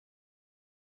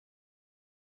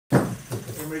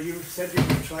Heimir, you said you've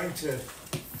been trying to,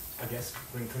 I guess,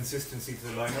 bring consistency to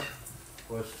the lineup,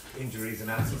 but injuries and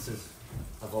absences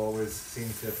have always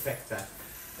seemed to affect that.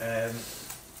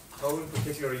 How in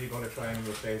particular are you going to try and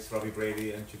replace Robbie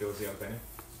Brady and Chidozie Albeni?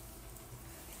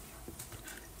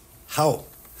 How?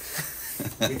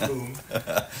 With whom?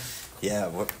 Yeah,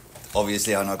 well,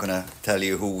 obviously I'm not going to tell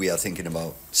you who we are thinking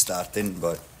about starting,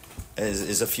 but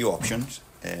there's a few options.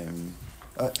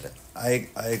 I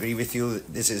agree with you.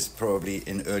 This is probably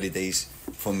in early days.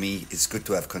 For me, it's good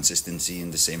to have consistency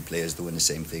in the same players doing the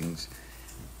same things.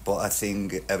 But I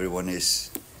think everyone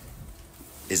is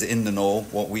in the know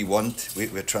what we want.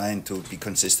 We're trying to be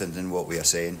consistent in what we are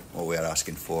saying, what we are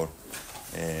asking for.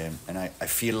 And I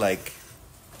feel like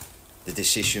the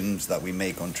decisions that we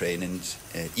make on trainings,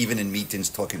 even in meetings,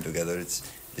 talking together,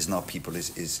 it's not people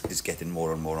is getting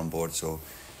more and more on board. So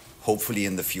hopefully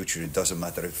in the future, it doesn't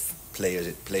matter if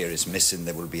player is missing,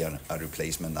 there will be a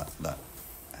replacement that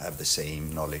have the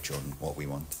same knowledge on what we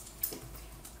want.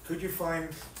 Could you find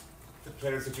the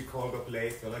players that you called up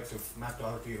late, the likes of Matt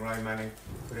Doherty and Ryan Manning,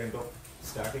 could end up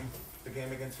starting the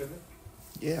game against Finland?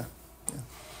 Yeah.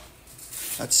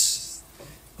 That's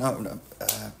no.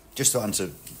 Just to answer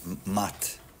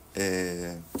Matt,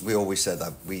 we always said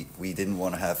that we didn't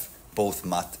want to have both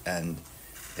Matt and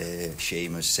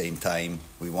Seamus same time.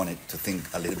 We wanted to think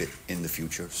a little bit in the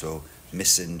future. So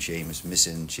missing Seamus,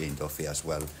 missing Shane Duffy as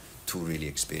well, two really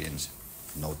experienced.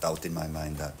 No doubt in my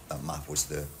mind that Matt was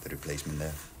the replacement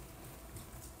there.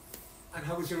 And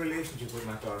how was your relationship with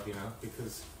Matt Doherty now?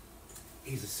 Because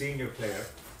he's a senior player.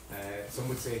 Some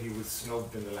would say he was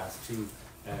snubbed in the last two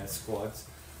squads.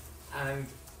 And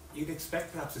you'd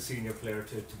expect perhaps a senior player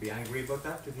to be angry about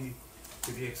that.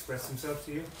 Did he express himself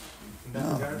to you in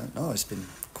that regard? No, it's been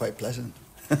quite pleasant.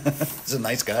 He's a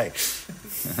nice guy.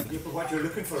 Yeah, but what you're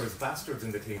looking for is bastards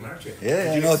in the team, aren't you?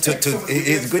 Yeah, no, it's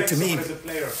good to me. As a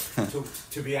player,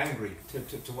 to be angry,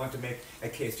 to want to make a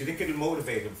case. Do you think it'll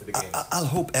motivate him for the game? I'll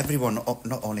hope everyone,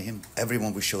 not only him,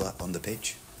 everyone will show that on the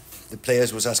pitch. The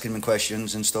players was asking him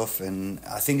questions and stuff, and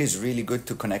I think it's really good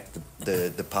to connect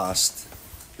the past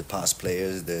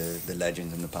players, the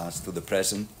legends in the past to the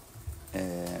present.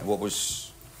 What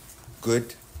was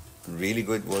good, really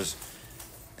good, was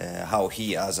how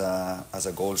he, as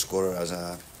a goal scorer, as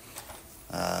a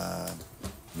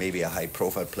maybe a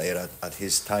high-profile player at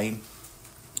his time,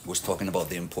 was talking about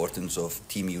the importance of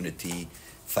team unity,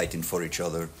 fighting for each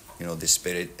other, the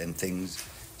spirit and things.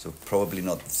 So probably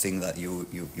not the thing that you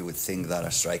would think that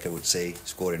a striker would say,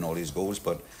 scoring all his goals,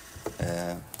 but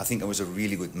I think it was a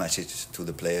really good message to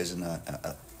the players. And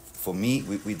for me,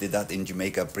 we did that in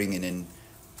Jamaica, bringing in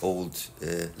old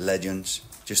legends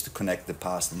just to connect the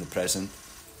past and the present,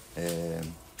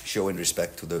 showing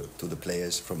respect to the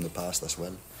players from the past as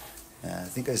well. I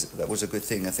think that was a good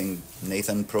thing. I think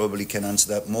Nathan probably can answer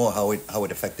that more, how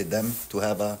it affected them to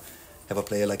have a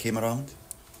player like him around.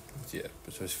 Yeah,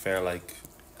 but it's fair, like,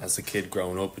 as a kid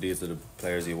growing up, these are the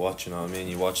players you watch, you know what I mean?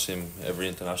 You watch him every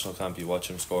international camp, you watch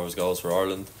him score his goals for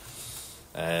Ireland.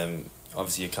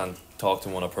 Obviously you can't talk to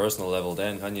him on a personal level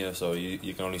then, can you? So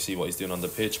you can only see what he's doing on the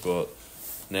pitch, but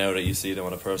now that you see them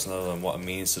on a personal level and what it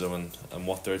means to them and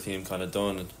what their team kind of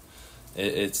done,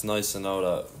 it's nice to know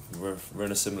that we're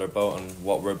in a similar boat, and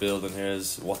what we're building here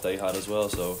is what they had as well.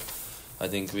 So I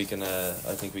think we can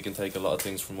take a lot of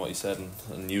things from what he said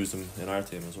and use them in our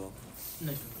team as well.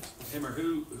 Heimir,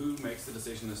 who makes the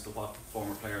decision as to what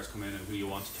former players come in and who you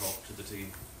want to talk to the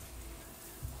team?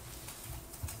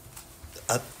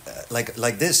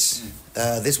 Like this,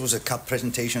 this was a cup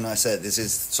presentation. I said this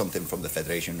is something from the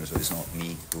federation, so it's not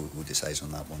me who decides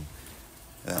on that one.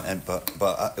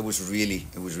 But it was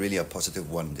really a positive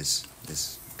one, this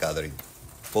gathering,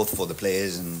 both for the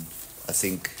players and I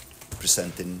think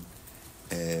presenting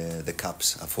the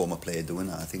caps a former player doing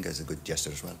it, I think is a good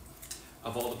gesture as well.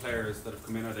 Of all the players that have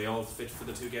come in, are they all fit for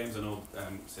the two games? I know,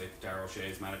 say, Darragh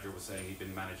O'Shea's manager was saying he'd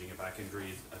been managing a back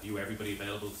injury. Have you everybody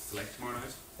available to select tomorrow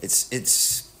night?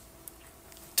 It's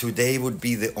today would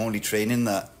be the only training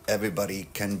that everybody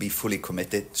can be fully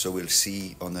committed. So we'll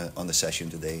see on the session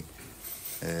today.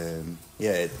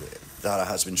 Darragh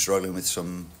has been struggling with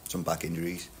some back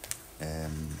injuries,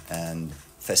 and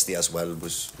Festi as well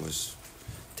was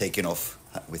taken off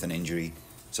with an injury.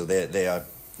 So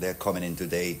they're coming in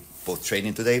today, both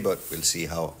training today, but we'll see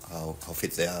how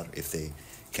fit they are, if they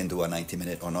can do a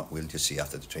 90-minute or not. We'll just see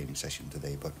after the training session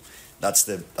today. But that's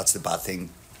the bad thing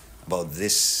about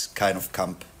this kind of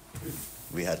camp.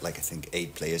 We had, like, I think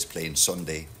 8 players playing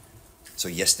Sunday. So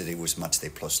yesterday was match day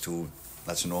 +2.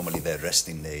 That's normally their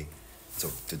resting day. So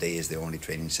today is the only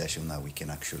training session that we can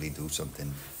actually do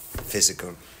something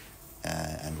physical,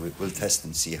 and we'll test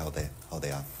and see how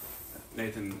they are.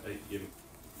 Nathan, you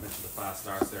mentioned the fast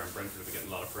starts there, and Brentford have been getting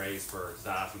a lot of praise for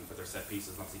that and for their set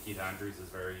pieces. And obviously, Keith Andrews is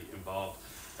very involved.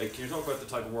 Can you talk about the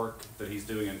type of work that he's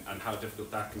doing and how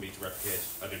difficult that can be to replicate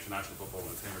at international football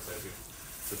when Heimir says you've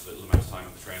such a little amount of time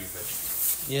on the training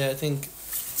pitch? Yeah, I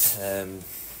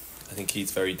think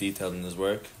Keith's very detailed in his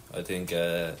work. I think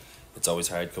it's always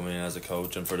hard coming in as a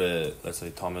coach and for let's say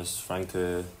Thomas Frank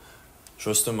to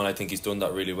trust him, and I think he's done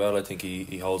that really well. I think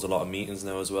he holds a lot of meetings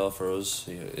now as well for us.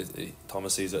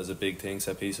 Thomas sees it as a big thing,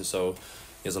 set pieces, so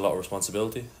he has a lot of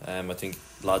responsibility. I think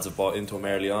lads have bought into him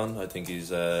early on. I think he's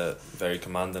very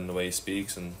commanding in the way he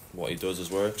speaks and what he does his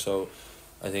work, so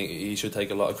I think he should take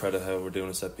a lot of credit how we're doing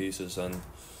the set pieces. And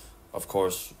of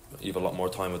course you have a lot more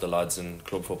time with the lads in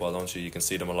club football, don't you? You can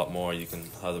see them a lot more, you can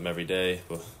have them every day,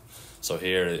 but so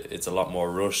here it's a lot more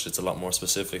rushed, it's a lot more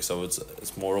specific, so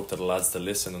it's more up to the lads to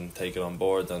listen and take it on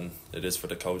board than it is for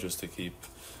the coaches to keep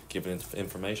giving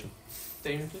information.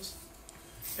 Damien, please.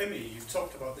 Heimir, you've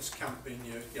talked about this camp being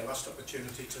your last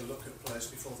opportunity to look at players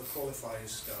before the qualifiers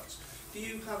starts. Do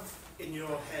you have in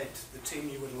your head the team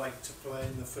you would like to play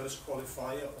in the first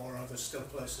qualifier, or are there still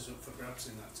places up for grabs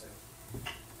in that team?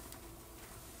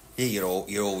 Yeah,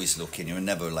 you're always looking, you're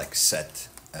never like set.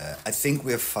 I think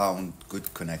we have found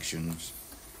good connections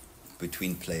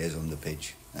between players on the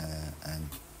pitch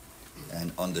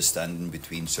and understanding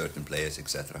between certain players,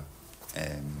 etc.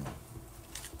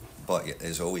 But yeah,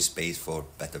 there's always space for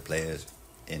better players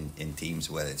in teams,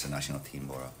 whether it's a national team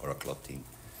or a club team.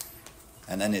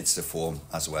 And then it's the form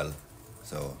as well.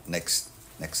 So next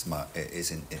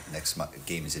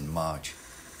game is in March,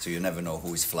 so you never know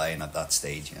who is flying at that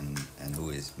stage and who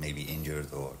is maybe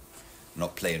injured or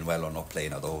not playing well or not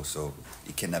playing at all. So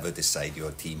you can never decide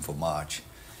your team for March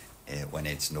when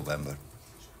it's November.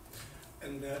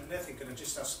 And Nathan, can I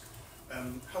just ask,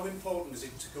 how important is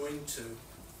it to go into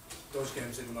those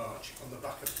games in March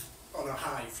on a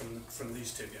high from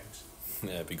these two games?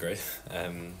 Yeah, it'd be great.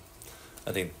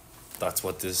 I think that's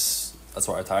what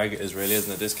our target is, really,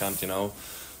 isn't it? This camp,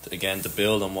 to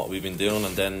build on what we've been doing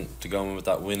and then to go in with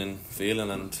that winning feeling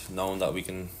and knowing that we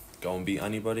can go and beat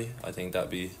anybody. I think that'd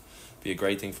be a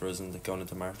great thing for us going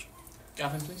into March.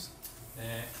 Gavin, please.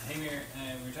 Heimir,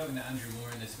 we were talking to Andrew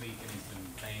Moore this week, and he's been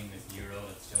playing with Euro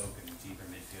at Stoke in a deeper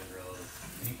midfield role.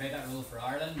 Can he play that role for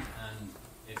Ireland? And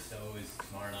if so, is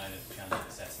tomorrow night a chance to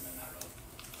assess him in that role?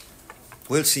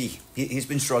 We'll see. He's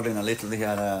been struggling a little. He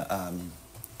had a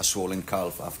swollen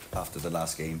calf after the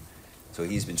last game, so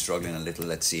he's been struggling a little.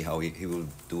 Let's see how he will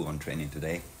do on training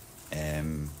today.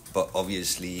 But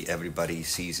obviously, everybody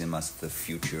sees him as the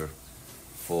future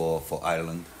for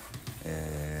Ireland,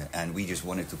 and we just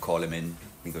wanted to call him in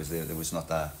because there was not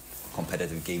a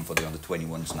competitive game for the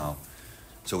under-21s now,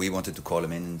 so we wanted to call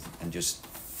him in and just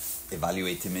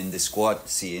evaluate him in the squad,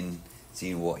 seeing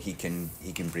what he can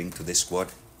bring to this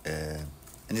squad,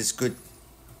 and it's good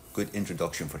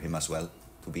introduction for him as well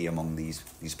to be among these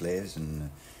players.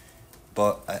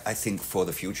 But I think for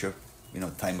the future,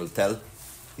 time will tell.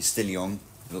 He's still young.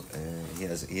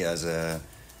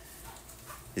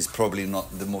 He's probably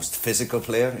not the most physical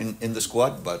player in the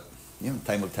squad, but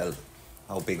time will tell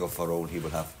how big of a role he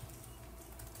will have.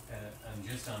 And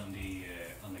just on the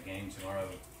game tomorrow,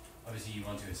 obviously you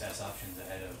want to assess options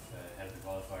ahead of the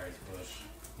qualifiers, but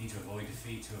you need to avoid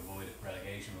defeat to avoid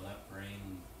relegation. Will that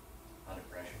bring added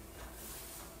pressure?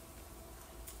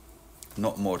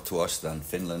 Not more to us than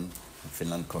Finland.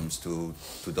 Finland comes to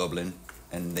Dublin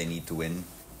and they need to win.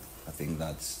 I think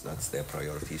that's their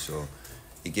priority. So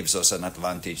it gives us an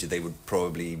advantage. They would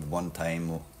probably one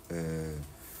time or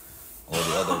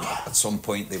the other, at some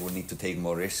point they will need to take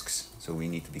more risks. So we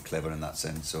need to be clever in that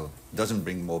sense. So it doesn't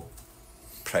bring more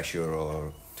pressure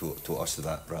or to us to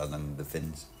that rather than the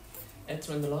Finns. Ed,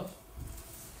 to end the live.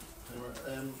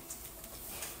 I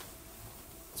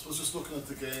suppose just looking at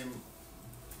the game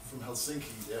from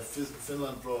Helsinki,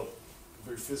 Finland brought a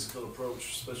very physical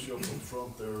approach, especially up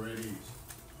front. They were really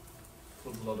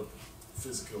putting a lot of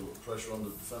physical pressure on the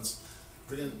defence.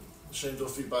 Bringing Shane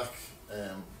Duffy back,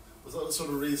 was that the sort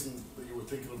of reason that you were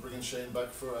thinking of bringing Shane back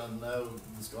for, and now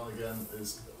he's gone again?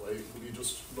 Will you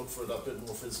just look for that bit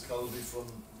more physicality from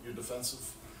your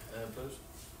defensive players?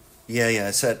 Yeah.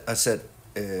 I said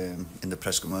in the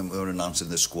press conference when we were announcing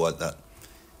the squad that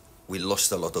we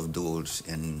lost a lot of duels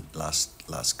in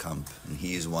last camp, and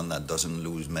he is one that doesn't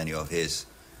lose many of his.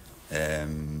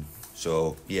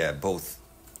 So yeah, both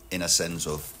in a sense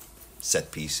of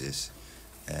set pieces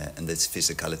and this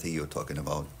physicality you're talking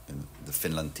about. The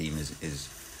Finland team is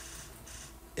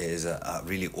a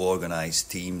really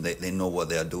organised team. They know what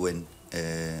they are doing,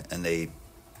 and they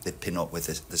pin up with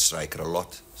the striker a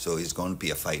lot. So it's going to be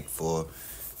a fight for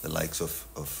the likes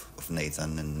of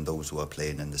Nathan and those who are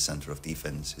playing in the centre of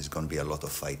defence, is going to be a lot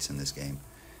of fights in this game.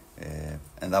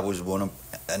 And that was one of,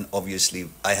 and obviously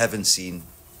I haven't seen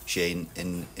Shane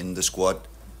in the squad,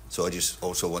 so I just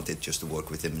also wanted just to work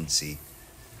with him and see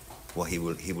what he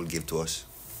will give to us,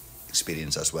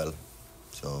 experience as well.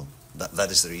 So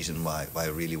that is the reason why I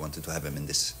really wanted to have him in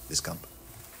this camp.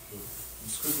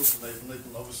 It's good for Nathan.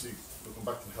 Nathan, obviously, looking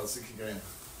back to the Helsinki game,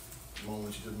 the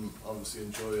moment you didn't obviously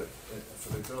enjoy it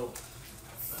for the goal.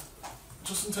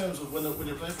 Just in terms of when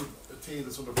you're playing for a team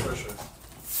that's under pressure,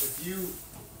 if you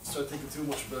start thinking too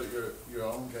much about your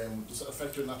own game, does it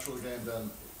affect your natural game then?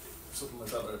 Something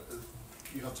like that, or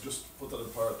you have to just put that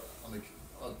apart and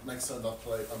like, next time that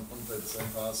play, I'm going to play the same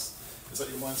pass. Is that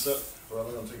your mindset, or am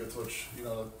I going to take a touch? You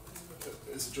know,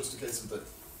 is it just a case of that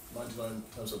 99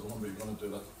 times out of 100 you're going to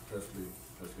do that perfectly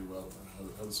well?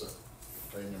 How does that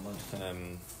play in your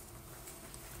mind?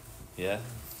 Yeah,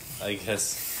 I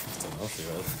guess I don't know if you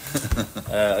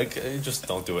will. I just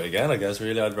don't do it again. I guess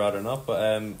really, I'd rather not. But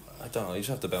I don't know. You just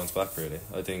have to bounce back. Really,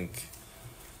 I think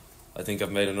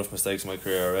I've made enough mistakes in my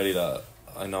career already that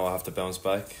I know I have to bounce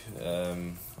back.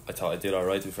 I thought I did all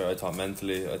right. To be fair, I thought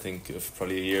mentally, I think if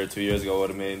probably a year, 2 years ago, would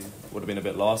have been a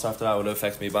bit lost after that. Would have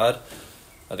affected me bad.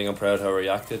 I think I'm proud how I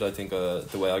reacted. I think the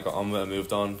way I got on with it, I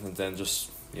moved on, and then I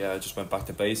just went back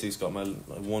to basics.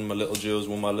 Won my little duels,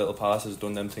 won my little passes,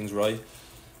 done them things right,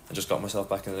 and just got myself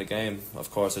back into the game.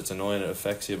 Of course, it's annoying, it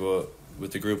affects you, but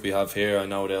with the group we have here, I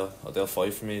know they'll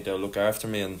fight for me, they'll look after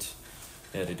me, and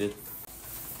yeah, they did.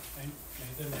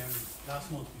 Nathan,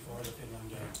 last month before the Finland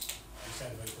game, you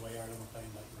said about the way Ireland were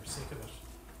playing that you were sick of it.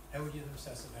 How would you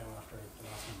assess it now after the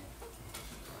last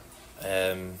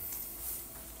one?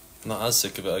 Not as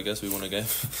sick of it, I guess. We won a game.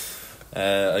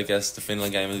 I guess the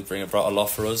Finland game brought a lot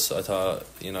for us. I thought,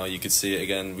 you could see it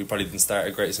again. We probably didn't start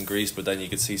at greatest in Greece, but then you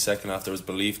could see second half there was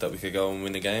belief that we could go and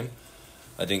win the game.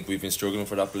 I think we've been struggling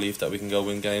for that belief that we can go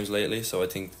win games lately, so I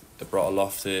think it brought a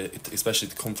lot especially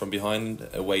to come from behind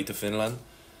away to Finland.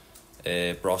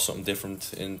 It brought something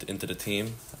different into the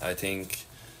team. I think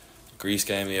Greece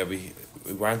game, we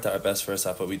weren't at our best first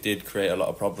half, but we did create a lot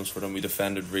of problems for them. We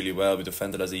defended really well. We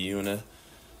defended as a unit.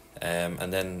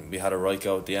 And then we had a right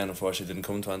go at the end. Unfortunately, didn't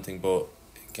come to anything. But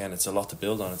again, it's a lot to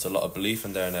build on. It's a lot of belief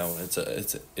in there now. It's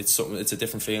a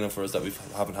different feeling for us that we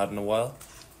haven't had in a while.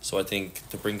 So I think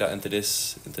to bring that into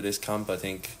this camp, I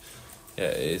think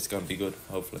it's going to be good.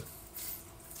 Hopefully.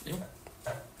 Yeah.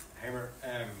 Heimir,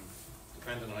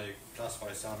 depending on how you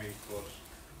classify Sammy, but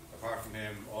apart from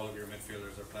him, all of your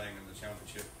midfielders are playing in the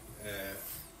championship.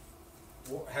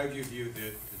 How do you view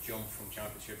the jump from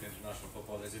championship to international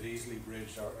football? Is it easily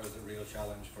bridged, or is it a real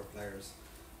challenge for players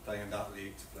playing in that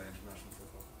league to play international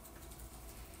football?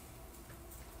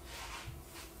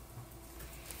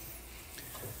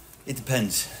 It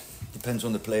depends. Depends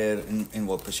on the player, in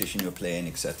what position you're playing,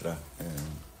 etc.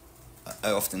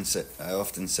 I often said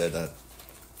that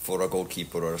for a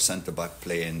goalkeeper or a centre back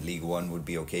playing League One would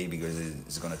be okay because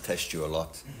it's going to test you a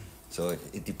lot. So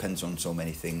it depends on so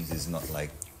many things. It's not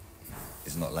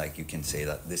like you can say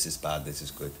that this is bad, this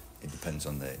is good. It depends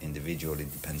on the individual.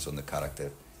 It depends on the character.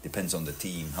 It depends on the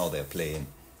team, how they're playing.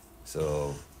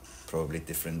 So probably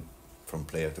different from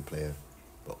player to player.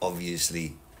 But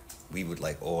obviously, we would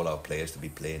like all our players to be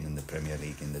playing in the Premier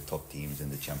League, in the top teams,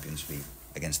 in the Champions League,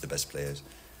 against the best players.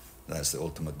 That's the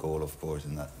ultimate goal, of course,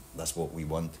 and that's what we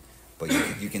want. But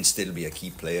you can still be a key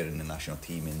player in the national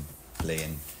team in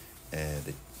playing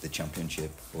the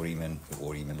championship or even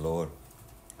lower.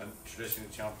 And traditionally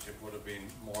the championship would have been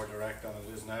more direct than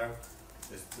it is now.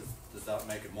 Does that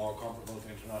make it more comparable to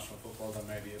international football than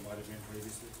maybe it might have been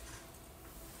previously?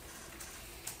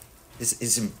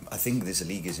 I think this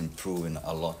league is improving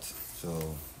a lot,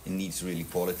 so it needs really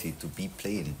quality to be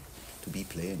playing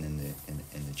in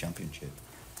the championship.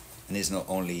 And it's not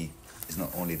only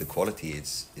the quality,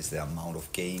 it's the amount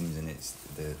of games, and it's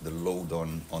the load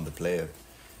on the player.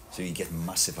 So you get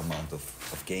massive amount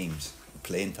of games,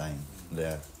 playing time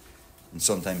there. And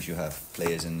sometimes you have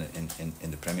players in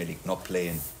the Premier League not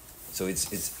playing. So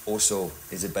it's also,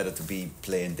 is it better to be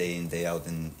playing day in, day out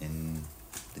in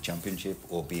the championship,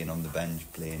 or being on the bench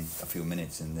playing a few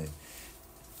minutes and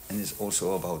it's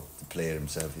also about the player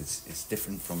himself. It's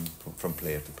different from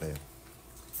player to player.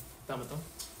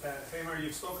 Heimir,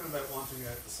 you've spoken about wanting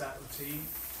a settled team,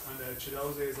 and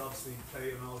Chidoze has obviously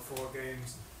played in all 4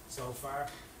 games so far.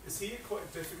 Is he quite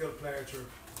a difficult player to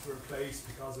replace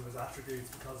because of his attributes,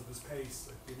 because of his pace?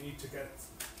 Like, do you need to get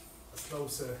as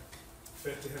close a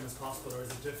fit to him as possible, or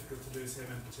is it difficult to lose him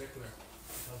in particular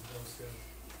because of those skills?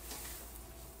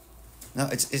 No,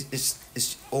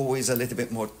 it's always a little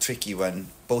bit more tricky when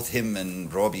both him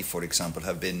and Robbie, for example,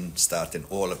 have been starting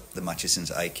all of the matches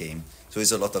since I came. So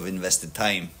it's a lot of invested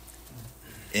time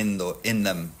in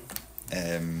them.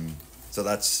 So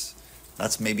that's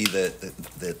maybe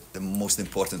the most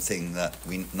important thing, that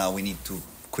we need to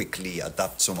quickly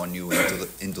adapt someone new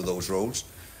into those roles.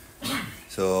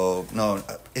 So no,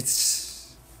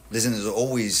 there's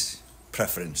always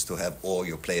preference to have all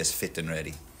your players fit and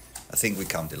ready. I think we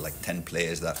counted like 10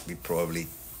 players that we probably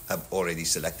have already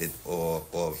selected or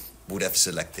would have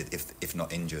selected if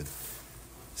not injured.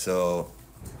 So,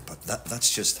 but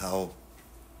that's just how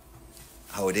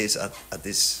it is at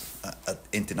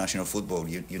international football.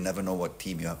 You never know what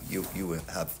team you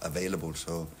have available.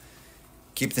 So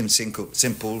keep them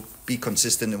simple. Be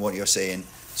consistent in what you're saying.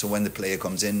 So when the player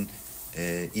comes in,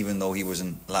 even though he was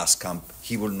in last camp,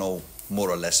 he will know more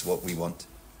or less what we want.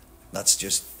 That's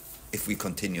just, if we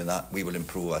continue that, we will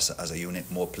improve as a unit.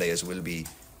 More players will be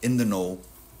in the know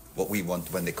what we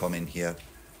want when they come in here.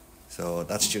 So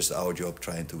that's just our job,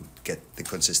 trying to get the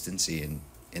consistency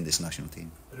in this national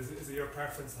team. But is it your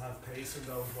preference to have pace in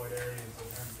those wide areas,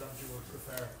 and that you would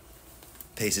prefer?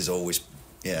 Pace is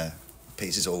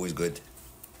always good.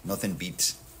 Nothing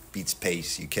beats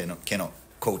pace. You cannot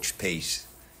coach pace.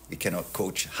 You cannot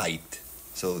coach height.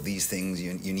 So these things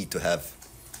you need to have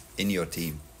in your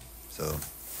team. So,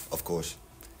 of course,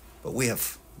 but we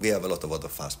have a lot of other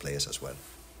fast players as well.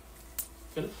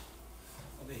 Philip?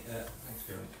 Thanks,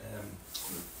 Kieran.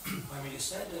 I mean, you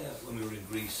said when we were in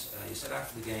Greece, you said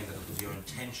after the game that it was your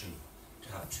intention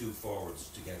to have two forwards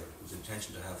together. It was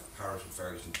intention to have Parrott and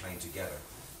Ferguson playing together.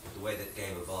 But the way that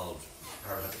game evolved,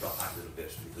 Parrott had to drop back a little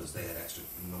bit because they had extra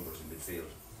numbers in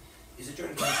midfield. Is it your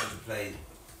intention to play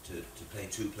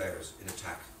two players in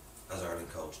attack as Ireland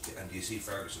coach? And do you see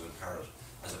Ferguson and Parrott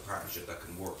as a partnership that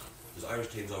can work? Because Irish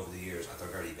teams over the years, at their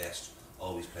very best,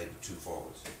 always played with two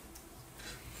forwards.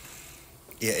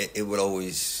 Yeah, it will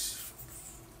always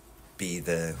be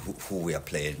who we are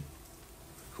playing.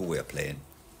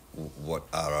 What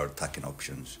are our attacking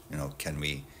options? You know, can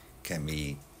we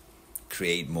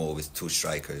create more with two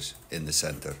strikers in the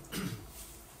centre,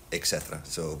 etc.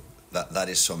 So that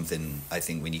is something I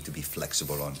think we need to be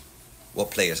flexible on. What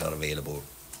players are available?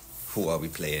 Who are we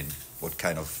playing? What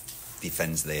kind of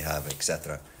defence they have,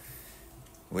 etc.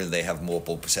 Will they have more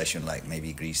ball possession like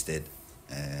maybe Greece did?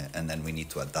 And then we need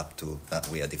to adapt to that.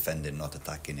 We are defending, not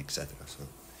attacking, etc. So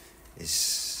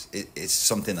it's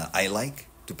something that I like,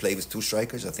 to play with two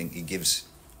strikers. I think it gives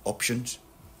options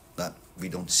that we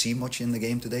don't see much in the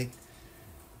game today.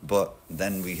 But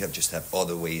then we just have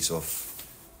other ways of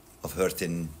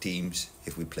hurting teams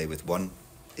if we play with one.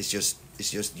 It's just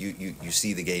you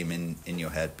see the game in your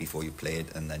head before you play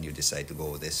it, and then you decide to go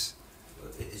with this.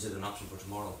 Is it an option for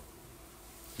tomorrow?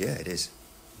 Yeah, it is.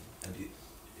 And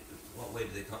what way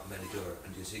do they complement each other?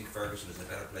 And do you think Ferguson is in a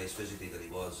better place physically than he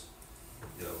was,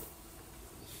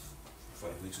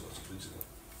 5 weeks ago, 6 weeks ago?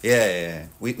 Yeah.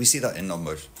 We see that in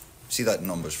numbers. See that in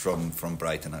numbers from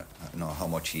Brighton. How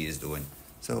much he is doing.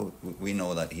 So we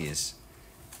know that he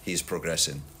is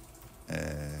progressing.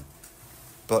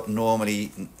 But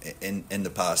normally in the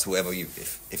past,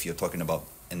 if you're talking about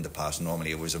in the past,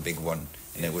 normally it was a big one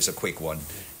and it was a quick one.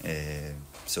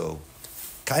 So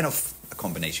kind of a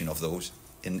combination of those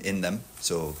in them.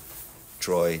 So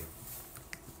Troy,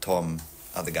 Tom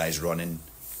are the guys running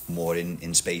more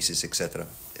in spaces, etc.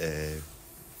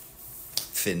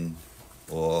 Finn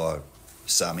or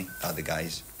Sammy are the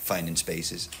guys finding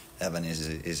spaces. Evan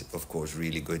is of course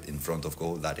really good in front of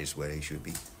goal. That is where he should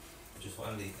be. Just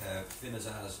finally, Finn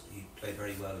he played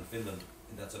very well in Finland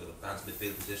in that sort of advanced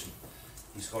midfield position.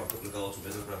 He scored a couple of goals for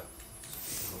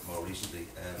Middlesbrough more recently.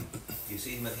 Do you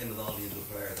see him as all the individual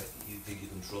player that you think you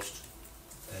can trust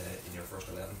in your first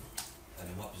 11? And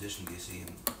in what position do you see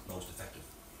him most effective?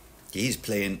 He's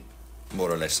playing more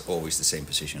or less always the same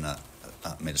position at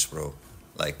Middlesbrough,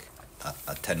 like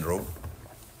a 10 row,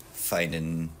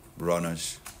 finding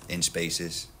runners in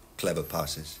spaces, clever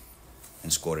passes,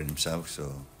 and scoring himself.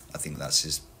 So I think that's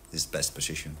his best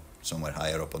position, somewhere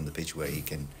higher up on the pitch where he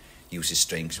can use his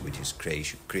strengths, which is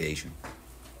creation.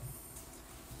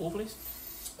 All please.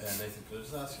 Nathan, could I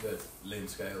just ask you about Liam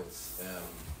Scales?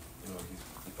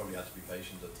 He probably had to be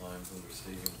patient at times under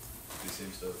Stephen. He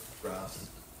seems to have grasped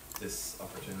this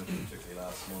opportunity, particularly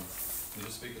last month. Can you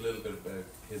just speak a little bit about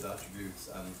his attributes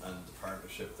and the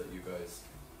partnership that you guys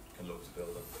can look to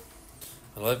build on?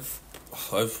 Well,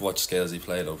 I've watched Scales. He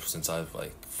played up since I was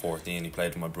like 14. He played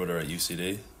with my brother at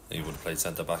UCD. He would have played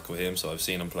centre back with him, so I've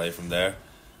seen him play from there.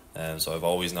 So I've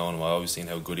always known him. I've always seen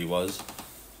how good he was.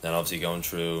 Then obviously going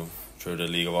through the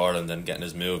League of Ireland and getting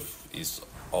his move, he's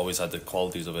always had the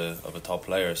qualities of a top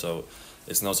player. So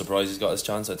it's no surprise he's got his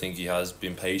chance. I think he has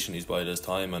been patient. He's bided his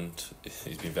time, and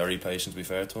he's been very patient, to be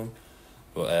fair to him.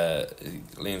 But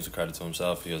Liam's a credit to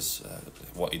himself, because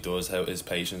what he does, how his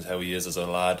patience, how he is as a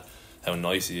lad, how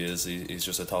nice he is. He's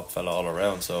just a top fella all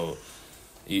around. So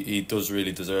he does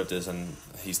really deserve this, and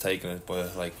he's taken it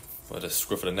by the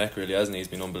scruff of the neck, really, hasn't he? He's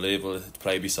been unbelievable to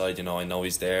play beside. You know, I know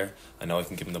he's there. I know I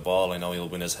can give him the ball. I know he'll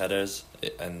win his headers,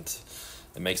 and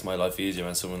it makes my life easier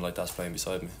when someone like that's playing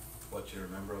beside me. What do you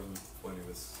remember of him when he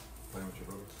was playing with your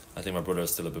brother? I think my brother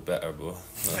is still a bit better, but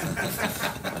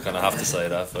I kind of have to say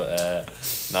that. But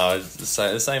no, it's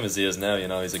the same as he is now. You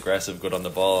know, he's aggressive, good on the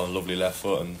ball, and lovely left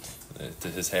foot, and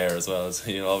his hair as well. So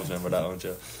you always remember that, won't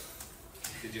you?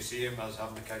 Did you see him as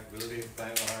having the capability of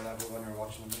playing at a higher level when you were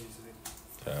watching him yesterday?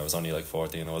 Yeah, I was only like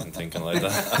 14. I wasn't thinking like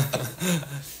that.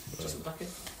 Just back in.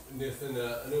 Nathan,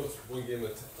 I know it's one game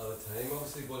at a time,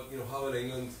 obviously, but you know, having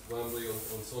England Wembley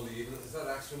on Sunday evening, is that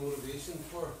extra motivation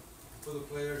for the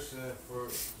players for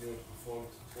to perform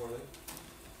tomorrow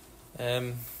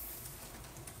night?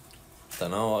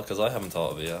 Don't know, because I haven't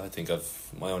thought of it yet. I think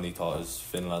my only thought is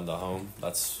Finland at home.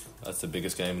 That's the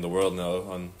biggest game in the world now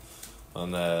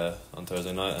on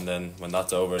Thursday night, and then when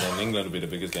that's over, then England will be the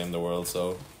biggest game in the world.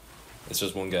 So it's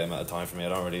just one game at a time for me.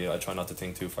 I try not to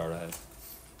think too far ahead.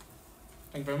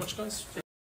 Thank you very much, guys.